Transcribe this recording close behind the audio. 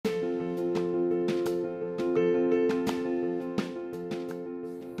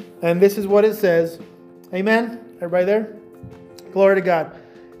And this is what it says. Amen? Everybody there? Glory to God.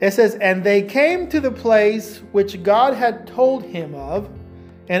 It says, and they came to the place which God had told him of,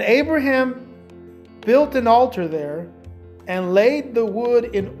 and Abraham built an altar there, and laid the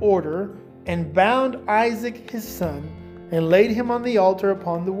wood in order, and bound Isaac his son, and laid him on the altar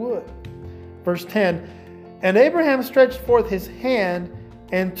upon the wood. Verse 10, and Abraham stretched forth his hand,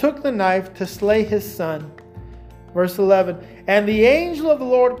 and took the knife to slay his son. Verse 11, and the angel of the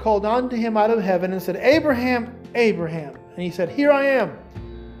Lord called unto him out of heaven, and said, Abraham, Abraham. And he said, Here I am.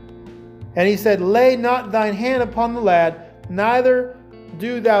 And he said, Lay not thine hand upon the lad, neither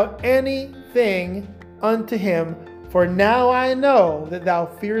do thou anything unto him, for now I know that thou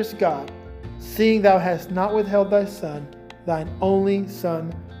fearest God, seeing thou hast not withheld thy son, thine only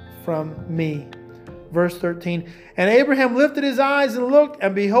son, from me. Verse 13, and Abraham lifted his eyes and looked,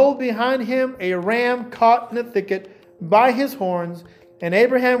 and behold, behind him a ram caught in a thicket by his horns. And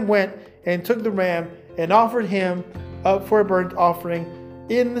Abraham went and took the ram and offered him up for a burnt offering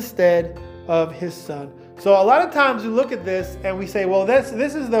in the stead of his son. So a lot of times we look at this and we say, well, this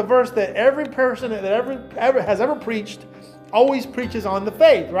is the verse that every person that ever has ever preached always preaches on the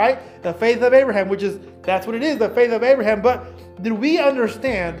faith, right? The faith of Abraham, that's what it is, the faith of Abraham. But did we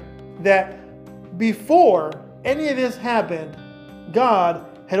understand that before any of this happened, God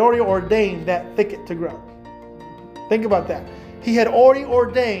had already ordained that thicket to grow? Think about that. He had already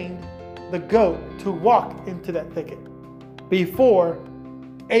ordained the goat to walk into that thicket before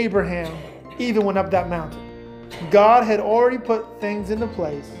Abraham even went up that mountain. God had already put things into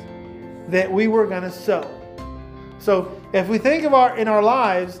place that we were going to sow. So if we think in our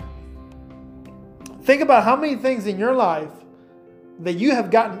lives, think about how many things in your life that you've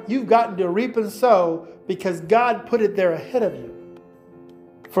gotten to reap and sow because God put it there ahead of you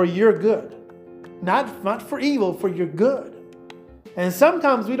for your good. Not for evil, for your good. And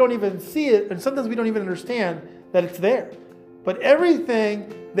sometimes we don't even see it, and sometimes we don't even understand that it's there. But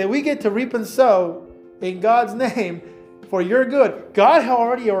everything that we get to reap and sow in God's name for your good, God had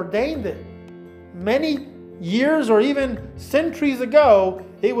already ordained it. Many years or even centuries ago,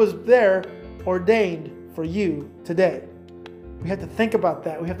 it was there ordained for you today. We have to think about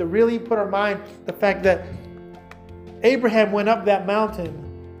that. We have to really put our mind the fact that Abraham went up that mountain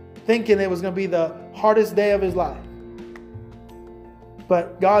thinking it was going to be the hardest day of his life.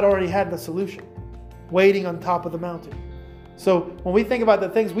 But God already had the solution waiting on top of the mountain. So when we think about the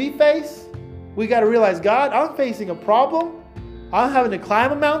things we face, we got to realize, God, I'm facing a problem. I'm having to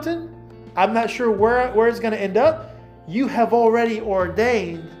climb a mountain. I'm not sure where it's going to end up. You have already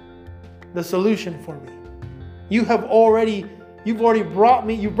ordained the solution for me. You've already brought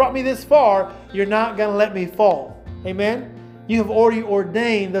me this far. You're not going to let me fall. Amen. You have already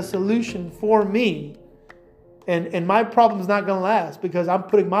ordained the solution for me. And my problem is not going to last because I'm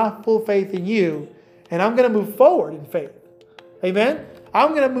putting my full faith in you, and I'm going to move forward in faith. Amen.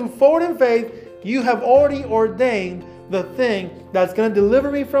 I'm going to move forward in faith. You have already ordained the thing that's going to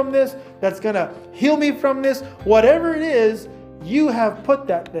deliver me from this, that's going to heal me from this. Whatever it is, you have put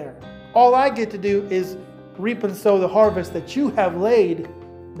that there. All I get to do is reap and sow the harvest that you have laid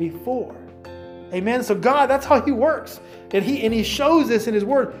before. Amen. So God, that's how He works. And He shows this in His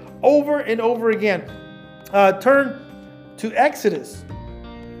Word over and over again. Turn to Exodus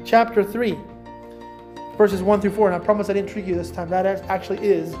chapter 3. Verses 1 through 4. And I promise I didn't trick you this time. That actually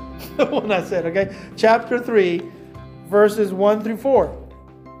is the one I said, okay? Chapter 3, verses 1 through 4.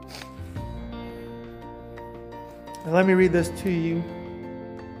 And let me read this to you.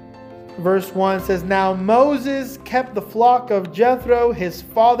 Verse 1 says, Now Moses kept the flock of Jethro, his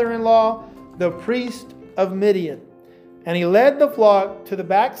father-in-law, the priest of Midian. And he led the flock to the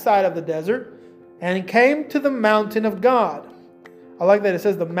backside of the desert, and came to the mountain of God. I like that it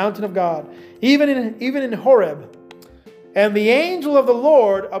says the mountain of God, even in Horeb. And the angel of the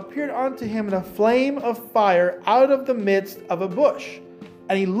Lord appeared unto him in a flame of fire out of the midst of a bush.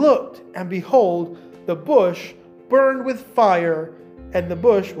 And he looked, and behold, the bush burned with fire, and the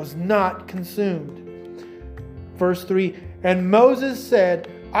bush was not consumed. Verse 3, And Moses said,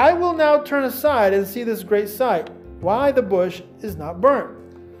 I will now turn aside and see this great sight, why the bush is not burnt.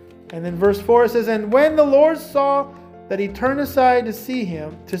 And then verse 4 says, And when the Lord saw that he turned aside to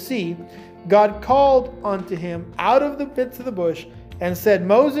see, God called unto him out of the midst of the bush and said,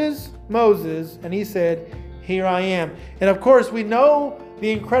 Moses, Moses. And he said, Here I am. And of course, we know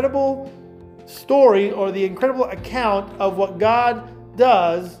the incredible story or the incredible account of what God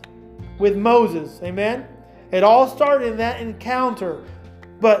does with Moses. Amen? It all started in that encounter.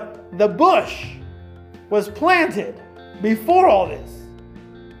 But the bush was planted before all this.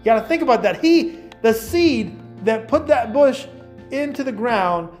 You got to think about that. The seed that put that bush into the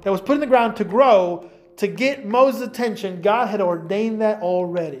ground, that was put in the ground to grow, to get Moses' attention, God had ordained that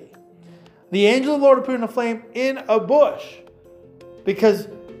already. The angel of the Lord appeared in a flame in a bush because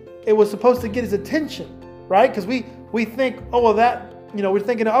it was supposed to get his attention, right? Because we think, oh, well, that, we're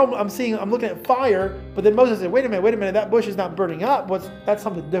thinking, oh, I'm looking at fire. But then Moses said, wait a minute, that bush is not burning up. That's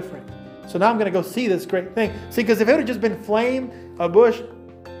something different. So now I'm going to go see this great thing. See, because if it would have just been a bush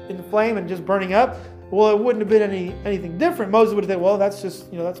in the flame and just burning up, well, it wouldn't have been anything different. Moses would have said, well, that's just,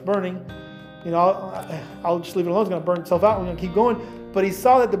 that's burning. I'll just leave it alone. It's going to burn itself out. We're going to keep going. But he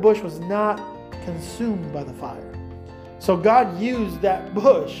saw that the bush was not consumed by the fire. So God used that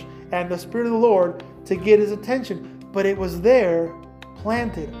bush and the Spirit of the Lord to get his attention. But it was there,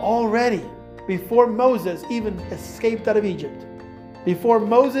 planted already, before Moses even escaped out of Egypt. Before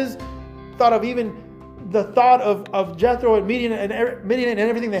Moses thought of even the thought of Jethro and Midian and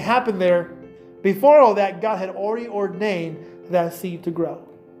everything that happened there. Before all that, God had already ordained that seed to grow.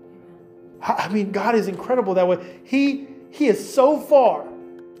 I mean, God is incredible that way. He is so far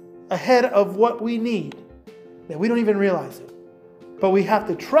ahead of what we need that we don't even realize it. But we have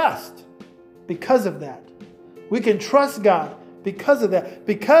to trust because of that. We can trust God because of that.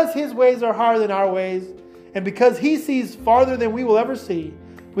 Because his ways are higher than our ways, and because he sees farther than we will ever see,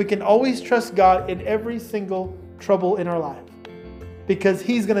 we can always trust God in every single trouble in our life. Because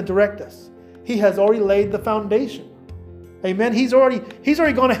he's going to direct us. He has already laid the foundation. Amen. He's already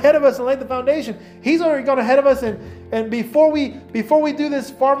gone ahead of us and laid the foundation. He's already gone ahead of us, and before we do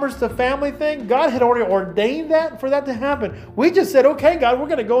this farmers to family thing, God had already ordained that for that to happen. We just said, okay, God, we're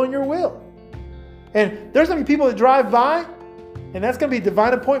going to go in your will. And there's going to be people that drive by, and that's going to be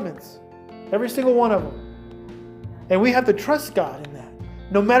divine appointments. Every single one of them. And we have to trust God in that.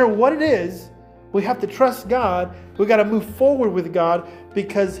 No matter what it is, we have to trust God. We got to move forward with God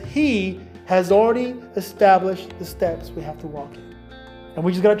because he has already established the steps we have to walk in. And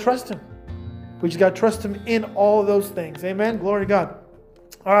we just got to trust him. We just got to trust him in all of those things. Amen. Glory to God.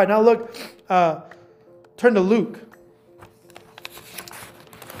 All right, now look, turn to Luke.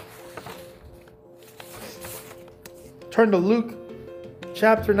 Turn to Luke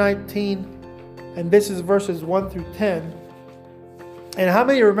chapter 19, and this is verses 1 through 10. And how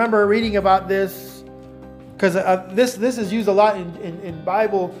many remember reading about this? Because this is used a lot in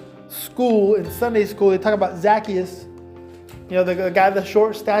Bible school, in Sunday school. They talk about Zacchaeus, the guy, the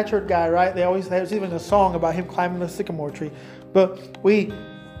short-statured guy, right? There's even a song about him climbing the sycamore tree. But we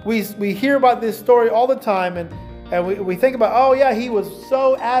hear about this story all the time, and we think about, oh yeah, he was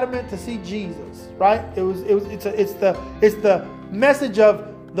so adamant to see Jesus, right? It's the message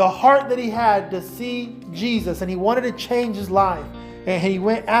of the heart that he had to see Jesus, and he wanted to change his life, and he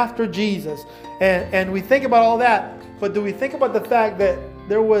went after Jesus, and we think about all that. But do we think about the fact that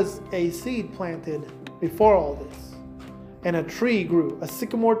there was a seed planted before all this, and a tree grew, a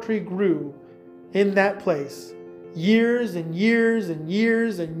sycamore tree grew in that place years and years and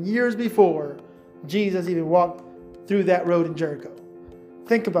years and years before Jesus even walked through that road in Jericho?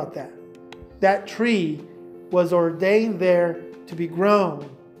 Think about that. That tree was ordained there to be grown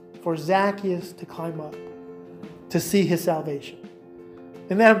for Zacchaeus to climb up to see his salvation.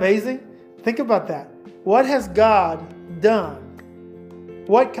 Isn't that amazing? Think about that. What has God done?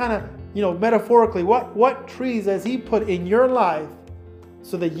 What kind of, metaphorically, what trees has he put in your life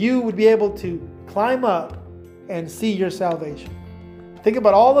so that you would be able to climb up and see your salvation? Think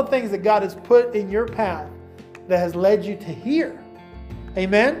about all the things that God has put in your path that has led you to here.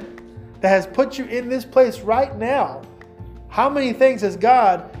 Amen? That has put you in this place right now. How many things has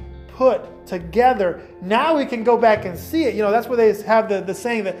God put together? Now we can go back and see it. That's where they have the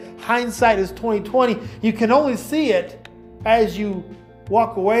saying that hindsight is 20/20. You can only see it as you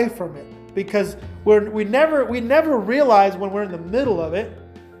walk away from it, because we never realize when we're in the middle of it.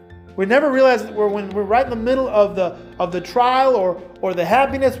 We never realize that when we're right in the middle of the trial or the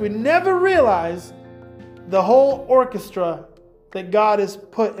happiness. We never realize the whole orchestra that God has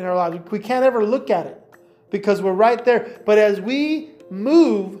put in our lives. We can't ever look at it because we're right there. But as we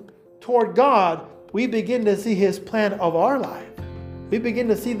move toward God, we begin to see his plan of our life. We begin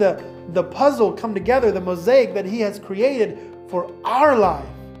to see the puzzle come together, the mosaic that he has created for our life,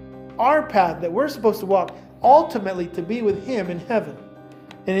 our path that we're supposed to walk, ultimately to be with him in heaven.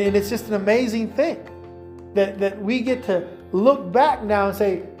 And it's just an amazing thing that we get to look back now and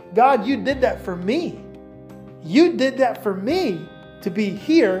say, God, you did that for me. You did that for me to be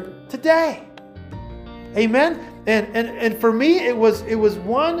here today. Amen. And for me, it was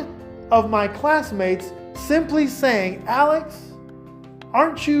one of my classmates simply saying, Alex,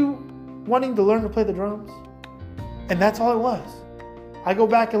 aren't you wanting to learn to play the drums? And that's all it was. I go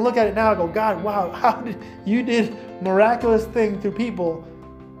back and look at it now. I go, God, wow, you did miraculous thing through people.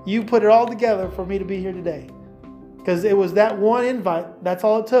 You put it all together for me to be here today. Because it was that one invite. That's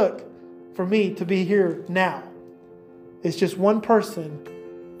all it took for me to be here now. It's just one person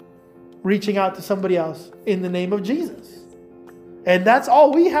reaching out to somebody else in the name of Jesus. And that's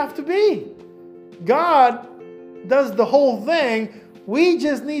all we have to be. God does the whole thing. We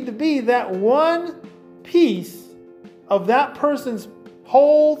just need to be that one piece of that person's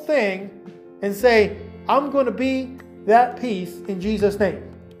whole thing and say, I'm going to be that piece in Jesus' name.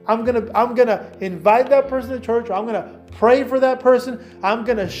 I'm gonna invite that person to church, or I'm gonna pray for that person. I'm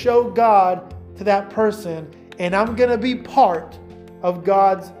gonna show God to that person, and I'm gonna be part of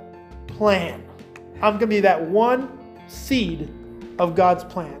God's plan. I'm gonna be that one seed of God's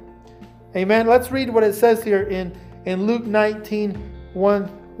plan. Amen. Let's read what it says here in Luke 19,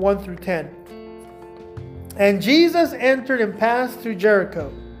 1 through 10. And Jesus entered and passed through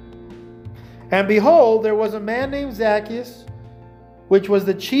Jericho. And behold, there was a man named Zacchaeus, which was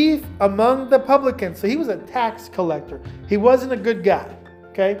the chief among the publicans. So he was a tax collector. He wasn't a good guy.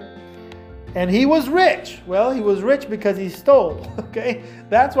 Okay? And he was rich. Well, he was rich because he stole. Okay?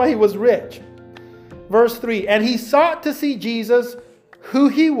 That's why he was rich. Verse 3. And he sought to see Jesus, who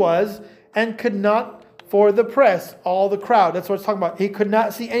he was, and could not for the press, all the crowd. That's what it's talking about. He could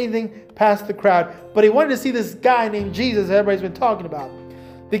not see anything past the crowd. But he wanted to see this guy named Jesus that everybody's been talking about.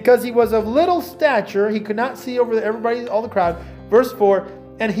 Because he was of little stature, he could not see over everybody, all the crowd. Verse 4,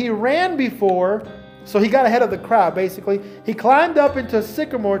 and he ran before, so he got ahead of the crowd, basically. He climbed up into a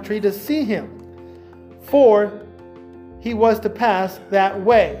sycamore tree to see him, for he was to pass that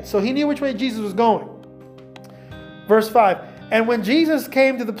way. So he knew which way Jesus was going. Verse 5, and when Jesus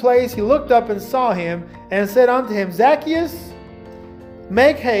came to the place, he looked up and saw him, and said unto him, Zacchaeus,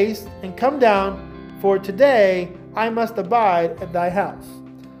 make haste and come down, for today I must abide at thy house.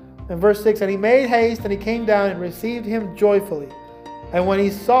 And verse 6, and he made haste, and he came down and received him joyfully. And when they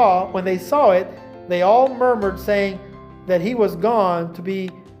saw it, they all murmured, saying that he was gone to be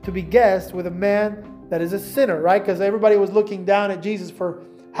guest with a man that is a sinner, right? Because everybody was looking down at Jesus for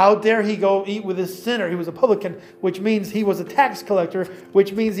how dare he go eat with this sinner. He was a publican, which means he was a tax collector,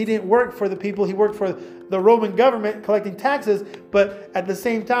 which means he didn't work for the people. He worked for the Roman government collecting taxes, but at the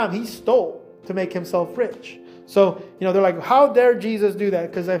same time, he stole to make himself rich. So, they're like, how dare Jesus do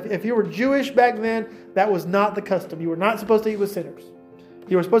that? Because if you were Jewish back then, that was not the custom. You were not supposed to eat with sinners.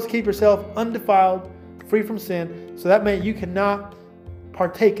 You were supposed to keep yourself undefiled, free from sin. So that meant you cannot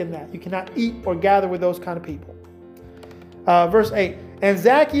partake in that. You cannot eat or gather with those kind of people. Verse 8, and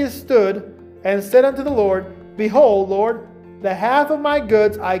Zacchaeus stood and said unto the Lord, Behold, Lord, the half of my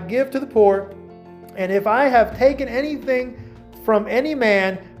goods I give to the poor, and if I have taken anything from any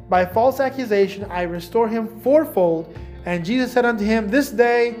man by false accusation, I restore him fourfold. And Jesus said unto him, This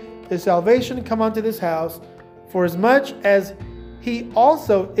day is salvation come unto this house, for as much as he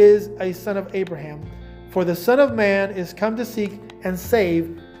also is a son of Abraham. For the Son of Man is come to seek and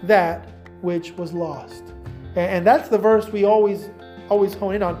save that which was lost. And that's the verse we always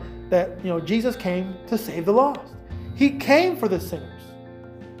hone in on, that Jesus came to save the lost. He came for the sinners.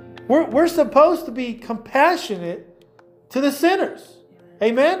 We're supposed to be compassionate to the sinners.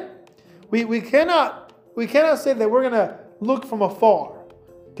 Amen? We cannot say that we're going to look from afar,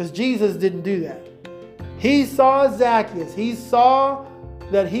 because Jesus didn't do that. He saw Zacchaeus. He saw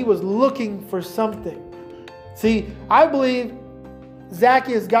that he was looking for something. See, I believe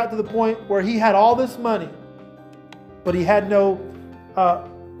Zacchaeus got to the point where he had all this money, but he had no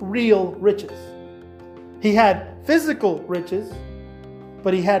real riches. He had physical riches,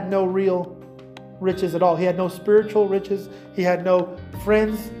 but he had no real riches at all. He had no spiritual riches. He had no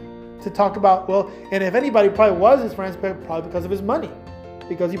friends to talk about. Well, and if anybody probably was his friends, probably because of his money,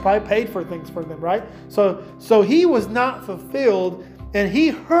 because he probably paid for things for them, right? So he was not fulfilled, and he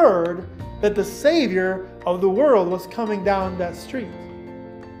heard that the Savior of the world was coming down that street.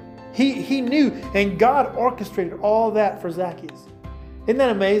 He knew, and God orchestrated all that for Zacchaeus. Isn't that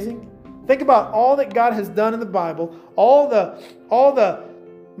amazing? Think about all that God has done in the Bible, all the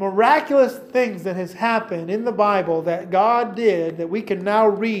miraculous things that has happened in the Bible that God did that we can now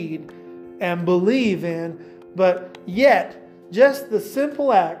read and believe in, but yet just the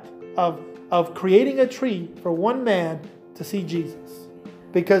simple act of creating a tree for one man to see Jesus,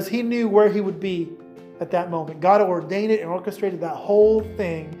 because he knew where he would be at that moment. God ordained it and orchestrated that whole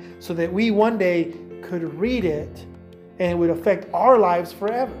thing so that we one day could read it and it would affect our lives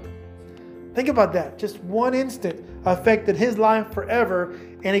forever. Think about that. Just one instant affected his life forever.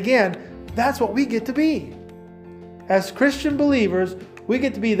 And again, that's what we get to be. As Christian believers, we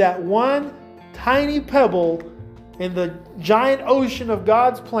get to be that one tiny pebble in the giant ocean of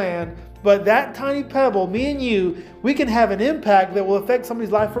God's plan. But that tiny pebble, me and you, we can have an impact that will affect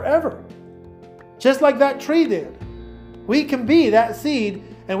somebody's life forever. Just like that tree did. We can be that seed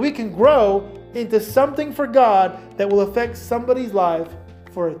and we can grow into something for God that will affect somebody's life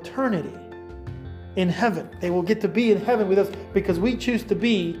for eternity in heaven. They will get to be in heaven with us because we choose to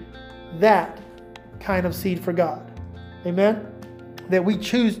be that kind of seed for God. Amen? That we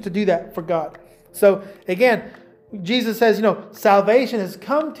choose to do that for God. So again, Jesus says, salvation has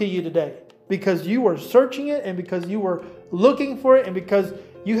come to you today because you were searching it and because you were looking for it and because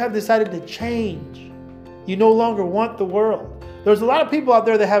you have decided to change. You no longer want the world. There's a lot of people out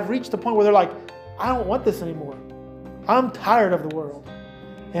there that have reached a point where they're like, I don't want this anymore. I'm tired of the world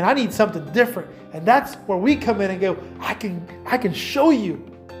and I need something different. And that's where we come in and go, I can show you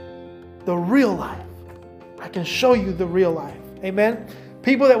the real life. I can show you the real life. Amen.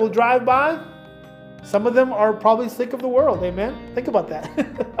 People that will drive by, some of them are probably sick of the world. Amen. Think about that.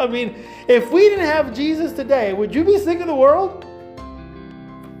 I mean, if we didn't have Jesus today, would you be sick of the world?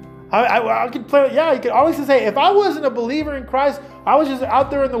 I could play. Yeah, you could always say, if I wasn't a believer in Christ, I was just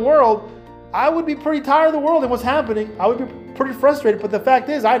out there in the world, I would be pretty tired of the world and what's happening. I would be pretty frustrated. But the fact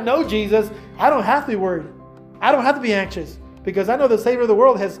is, I know Jesus. I don't have to be worried. I don't have to be anxious because I know the Savior of the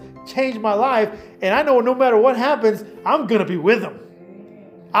world has changed my life. And I know no matter what happens, I'm going to be with Him.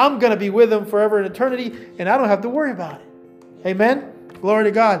 I'm going to be with Him forever in eternity. And I don't have to worry about it. Amen. Glory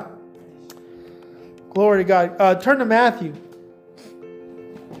to God. Glory to God. Turn to Matthew.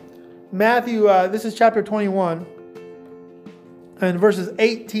 Matthew, this is chapter 21 and verses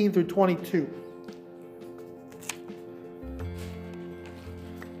 18 through 22.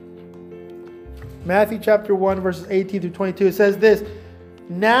 Matthew chapter 1 verses 18 through 22. It says this,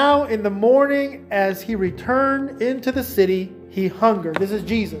 now in the morning as he returned into the city, he hungered. This is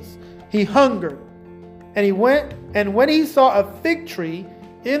Jesus. He hungered. And he went, and when he saw a fig tree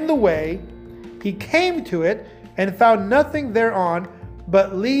in the way, he came to it and found nothing thereon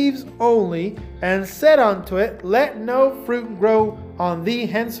but leaves only, and said unto it, let no fruit grow on thee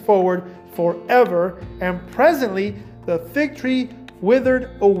henceforward forever. And presently the fig tree withered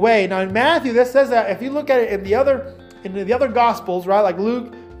away. Now in Matthew, that says that if you look at it in the other Gospels, right, like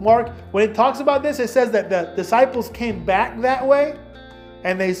Luke, Mark, when it talks about this, it says that the disciples came back that way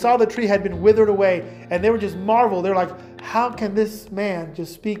and they saw the tree had been withered away and they were just marveled. They're like, how can this man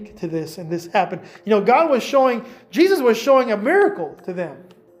just speak to this and this happen? Jesus was showing a miracle to them.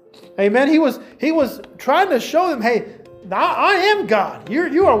 Amen. He was trying to show them, hey, I am God.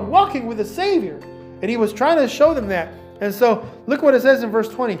 You are walking with the Savior. And he was trying to show them that. And so look what it says in verse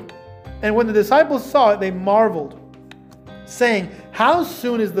 20. And when the disciples saw it, they marveled, saying, how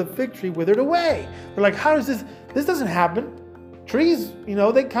soon is the fig tree withered away? They're like, how does this doesn't happen. Trees,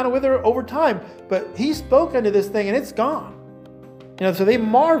 they kind of wither over time. But he spoke unto this thing and it's gone. So they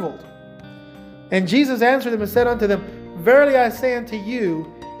marveled. And Jesus answered them and said unto them, verily I say unto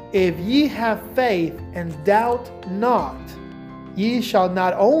you, if ye have faith and doubt not, ye shall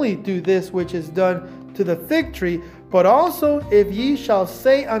not only do this which is done to the fig tree, but also if ye shall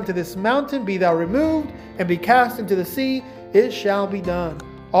say unto this mountain, be thou removed and be cast into the sea, it shall be done.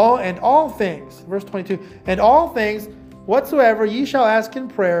 All things, verse 22, and all things whatsoever ye shall ask in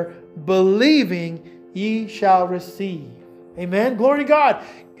prayer, believing ye shall receive. Amen. Glory to God.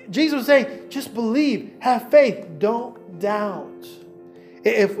 Jesus was saying, just believe, have faith, don't doubt.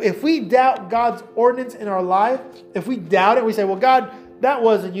 If we doubt God's ordinance in our life, if we doubt it, we say, well, God, that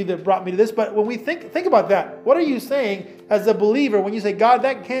wasn't you that brought me to this. But when we think about that, what are you saying as a believer when you say, God,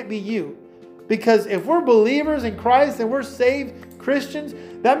 that can't be you? Because if we're believers in Christ and we're saved Christians,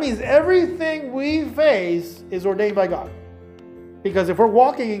 that means everything we face is ordained by God. Because if we're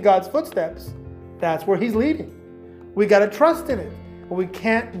walking in God's footsteps, that's where He's leading. We got to trust in it. But we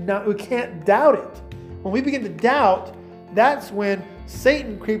can't doubt it. When we begin to doubt, that's when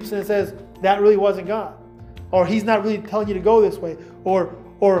Satan creeps in and says, that really wasn't God. Or He's not really telling you to go this way.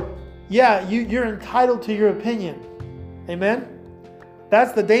 Or yeah, you're entitled to your opinion. Amen?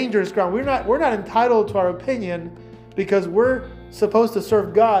 That's the dangerous ground. We're not entitled to our opinion because we're supposed to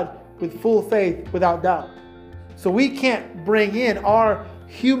serve God with full faith without doubt. So we can't bring in our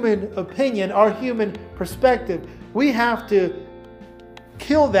human opinion, our human perspective. We have to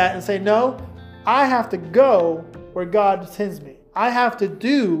kill that and say, no, I have to go where God sends me. I have to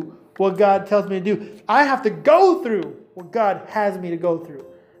do what God tells me to do. I have to go through what God has me to go through.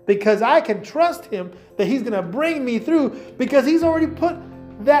 Because I can trust Him that He's going to bring me through because He's already put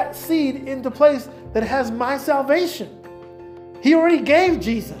that seed into place that has my salvation. He already gave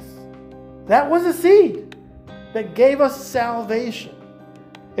Jesus. That was a seed that gave us salvation.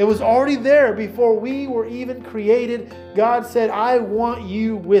 It was already there before we were even created. God said, I want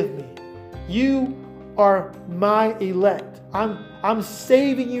you with me. You are my elect. I'm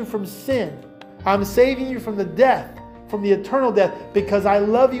saving you from sin. I'm saving you from the death, from the eternal death, because I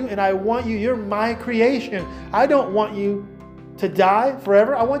love you and I want you. You're my creation. I don't want you to die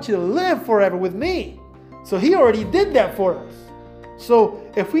forever. I want you to live forever with me. So he already did that for us. So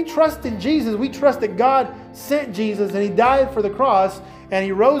if we trust in Jesus, we trust that God sent Jesus and he died for the cross and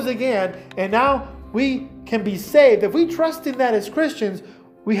he rose again, and now we can be saved. If we trust in that as Christians,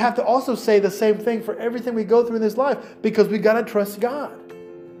 we have to also say the same thing for everything we go through in this life, because we got to trust God,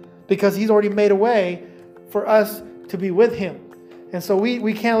 because he's already made a way for us to be with him. And so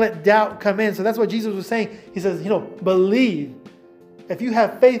we can't let doubt come in. So that's what Jesus was saying. He says, believe. If you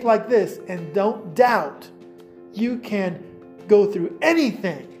have faith like this and don't doubt, you can go through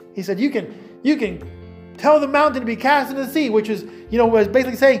anything. He said, you can tell the mountain to be cast into the sea, which is, was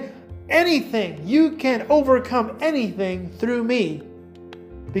basically saying anything. You can overcome anything through me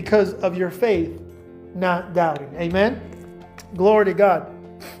because of your faith, not doubting. Amen. Glory to God.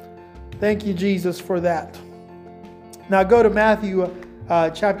 Thank you, Jesus, for that. Now go to Matthew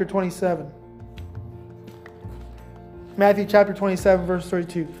chapter 27. Matthew chapter 27, verse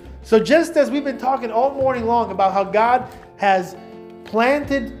 32. So just as we've been talking all morning long about how God has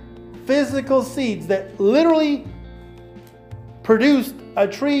planted physical seeds that literally produced a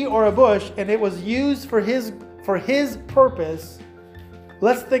tree or a bush, and it was used for his purpose,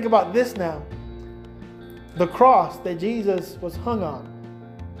 let's think about this now. The cross that Jesus was hung on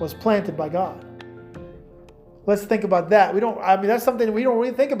was planted by God. Let's think about that. That's something we don't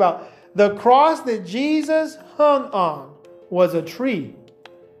really think about. The cross that Jesus hung on was a tree.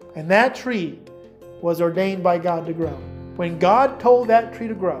 And that tree was ordained by God to grow. When God told that tree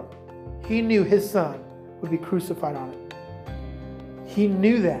to grow, he knew his son would be crucified on it. He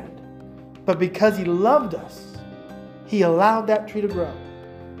knew that. But because he loved us, he allowed that tree to grow.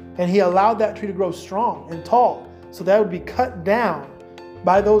 And he allowed that tree to grow strong and tall, so that it would be cut down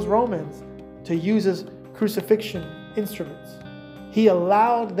by those Romans to use as crucifixion instruments. He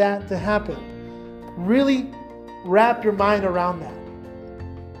allowed that to happen. Really wrap your mind around that.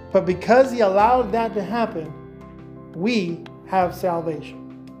 But because he allowed that to happen, we have salvation.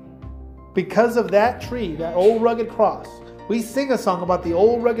 Because of that tree, that old rugged cross, we sing a song about the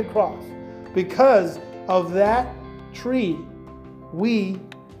old rugged cross. Because of that tree, we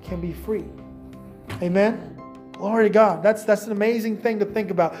can be free. Amen? Glory to God. That's an amazing thing to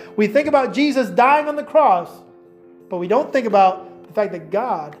think about. We think about Jesus dying on the cross, but we don't think about the fact that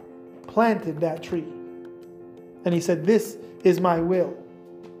God planted that tree. And he said, this is my will.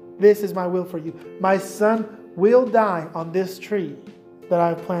 This is my will for you. My son will die on this tree that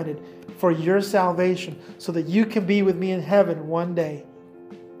I've planted for your salvation, so that you can be with me in heaven one day.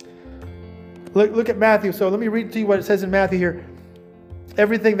 Look at Matthew. So let me read to you what it says in Matthew here.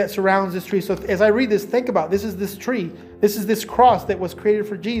 Everything that surrounds this tree. So as I read this, think about this is this tree. This is this cross that was created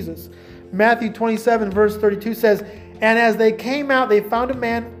for Jesus. Matthew 27 verse 32 says, and as they came out, they found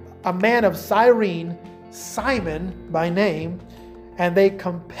a man of Cyrene, Simon by name, and they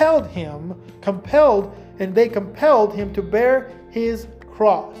compelled him to bear his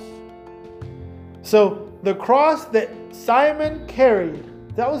cross. So the cross that Simon carried,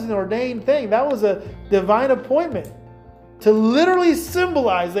 that was an ordained thing. That was a divine appointment to literally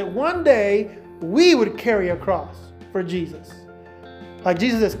symbolize that one day we would carry a cross for Jesus. Like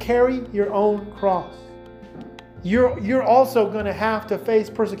Jesus says, carry your own cross. You're also going to have to face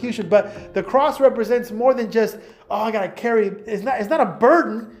persecution, but the cross represents more than just, I got to carry. It's not a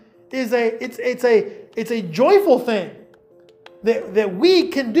burden. It's a joyful thing that we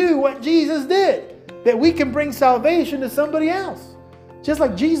can do what Jesus did, that we can bring salvation to somebody else, just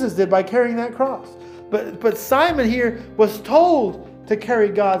like Jesus did by carrying that cross. But Simon here was told to carry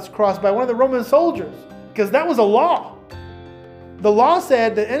God's cross by one of the Roman soldiers, because that was a law. The law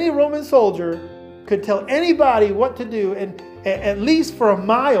said that any Roman soldier could tell anybody what to do, and at least for a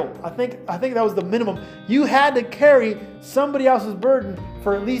mile. I think that was the minimum. You had to carry somebody else's burden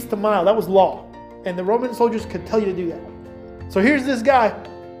for at least a mile. That was law. And the Roman soldiers could tell you to do that. So here's this guy,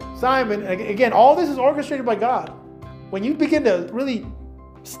 Simon. Again, all this is orchestrated by God. When you begin to really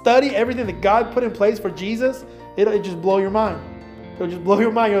study everything that God put in place for Jesus, it'll just blow your mind. It'll just blow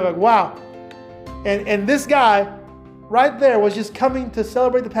your mind. You're like, wow. And this guy right there was just coming to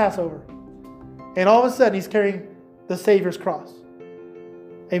celebrate the Passover. And all of a sudden, he's carrying the Savior's cross.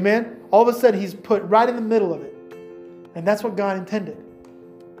 Amen? All of a sudden, he's put right in the middle of it. And that's what God intended.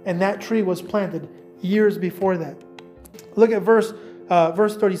 And that tree was planted years before that. Look at verse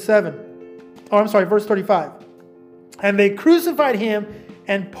 37. Verse 35. And they crucified him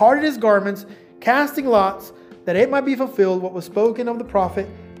and parted his garments, casting lots, that it might be fulfilled what was spoken of the prophet.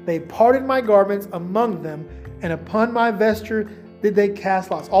 They parted my garments among them, and upon my vesture did they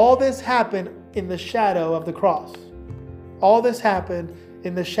cast lots. All this happened in the shadow of the cross. All this happened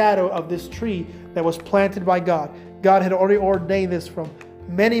in the shadow of this tree that was planted by God. God had already ordained this from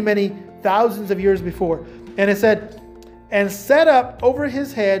many, many thousands of years before. And it said, and set up over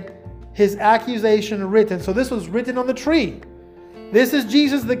his head his accusation written. So this was written on the tree. This is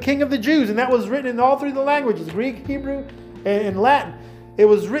Jesus, the King of the Jews. And that was written in all three of the languages, Greek, Hebrew, and Latin. It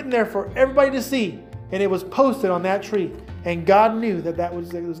was written there for everybody to see. And it was posted on that tree. And God knew that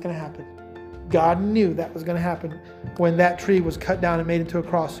was going to happen. God knew that was going to happen when that tree was cut down and made into a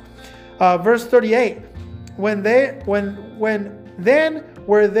cross. Verse 38, then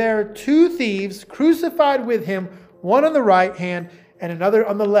were there two thieves crucified with him, one on the right hand and another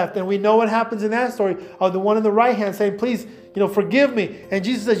on the left. And we know what happens in that story of the one on the right hand saying, please, forgive me. And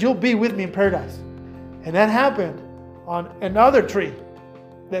Jesus says, you'll be with me in paradise. And that happened on another tree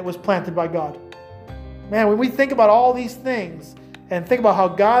that was planted by God. Man, when we think about all these things and think about how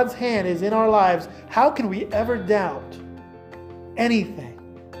God's hand is in our lives, how can we ever doubt anything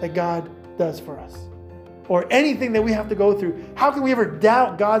that God does for us? Or anything that we have to go through? How can we ever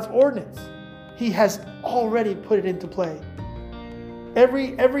doubt God's ordinance? He has already put it into play.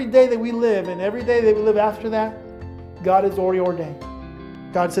 Every day that we live and every day that we live after that, God has already ordained.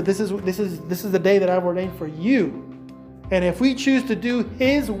 God said, this is the day that I've ordained for you. And if we choose to do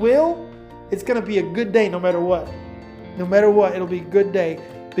His will, it's going to be a good day no matter what. No matter what, it'll be a good day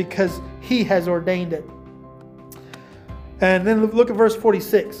because He has ordained it. And then look at verse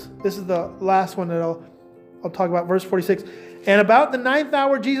 46. This is the last one that I'll talk about. Verse 46. And about the 9th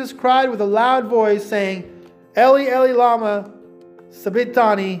hour, Jesus cried with a loud voice, saying, Eli, Eli, lama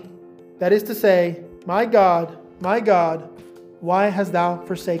sabachthani. That is to say, my God, why hast thou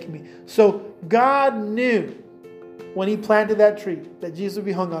forsaken me? So God knew when He planted that tree that Jesus would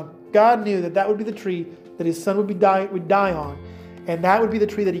be hung on. God knew that would be the tree that His Son would die on. And that would be the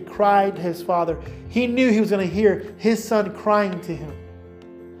tree that He cried to His Father. He knew He was going to hear His Son crying to Him.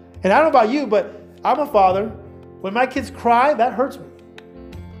 And I don't know about you, but I'm a father. When my kids cry, that hurts me.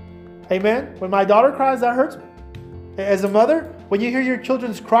 Amen? When my daughter cries, that hurts me. As a mother, when you hear your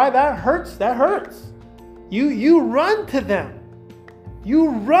children's cry, that hurts. That hurts. You run to them. You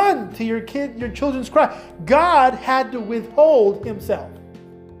run to your children's cry. God had to withhold Himself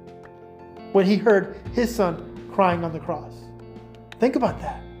when He heard His Son crying on the cross. Think about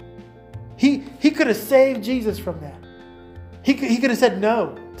that. He could have saved Jesus from that. He could have said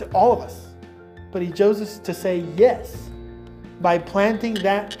no to all of us. But He chose to say yes by planting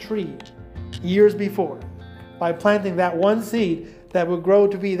that tree years before. By planting that one seed that would grow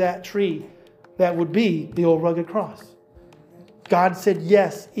to be that tree that would be the old rugged cross. God said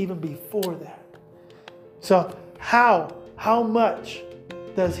yes even before that. So how much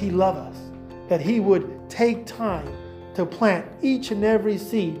does He love us that He would take time to plant each and every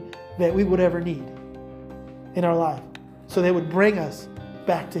seed that we would ever need in our life so they would bring us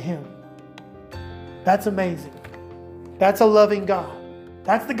back to Him. That's amazing. That's a loving God.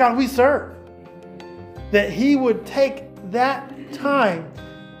 That's the God we serve. That He would take that time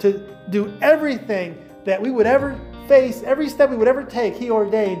to do everything that we would ever face, every step we would ever take, He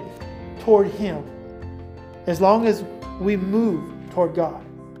ordained toward Him. As long as we move toward God.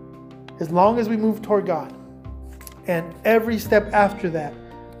 As long as we move toward God. And every step after that,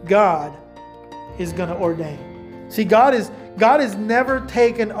 God is going to ordain. See, God is never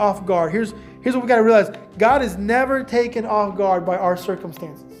taken off guard. Here's what we got to realize. God is never taken off guard by our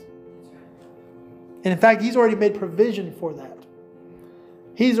circumstances. And in fact, He's already made provision for that.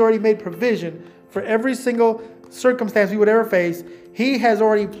 He's already made provision for every single circumstance we would ever face. He has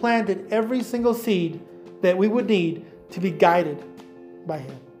already planted every single seed that we would need to be guided by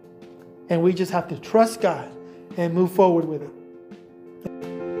Him. And we just have to trust God and move forward with it.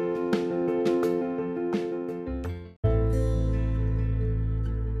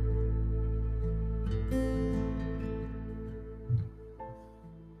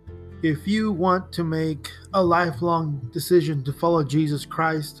 If you want to make a lifelong decision to follow Jesus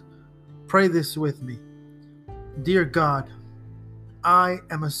Christ, pray this with me. Dear God, I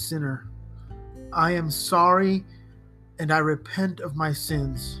am a sinner. I am sorry and I repent of my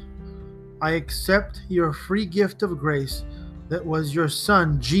sins. I accept your free gift of grace that was your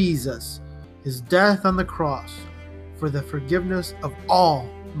Son, Jesus, His death on the cross for the forgiveness of all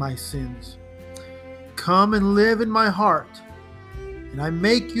my sins. Come and live in my heart, and I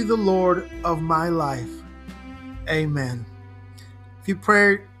make you the Lord of my life. Amen. If you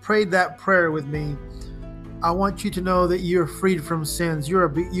prayed that prayer with me, I want you to know that you're freed from sins.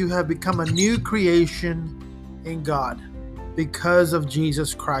 You have become a new creation in God because of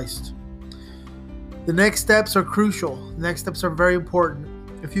Jesus Christ. The next steps are crucial. The next steps are very important.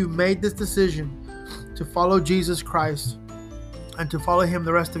 If you've made this decision to follow Jesus Christ and to follow Him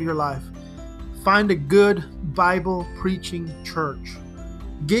the rest of your life, find a good Bible preaching church.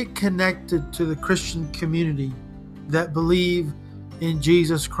 Get connected to the Christian community that believe in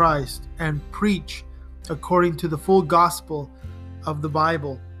Jesus Christ and preach according to the full gospel of the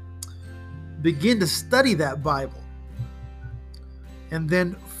Bible. Begin to study that Bible. And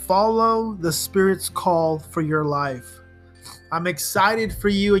then follow the Spirit's call for your life. I'm excited for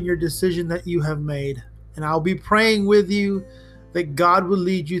you and your decision that you have made. And I'll be praying with you that God will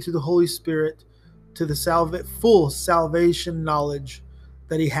lead you through the Holy Spirit to the full salvation knowledge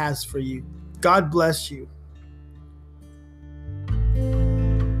that He has for you. God bless you.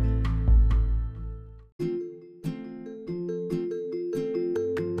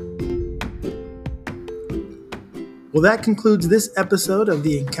 Well, that concludes this episode of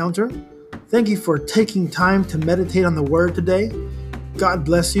The Encounter. Thank you for taking time to meditate on the Word today. God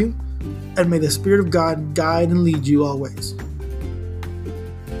bless you, and may the Spirit of God guide and lead you always.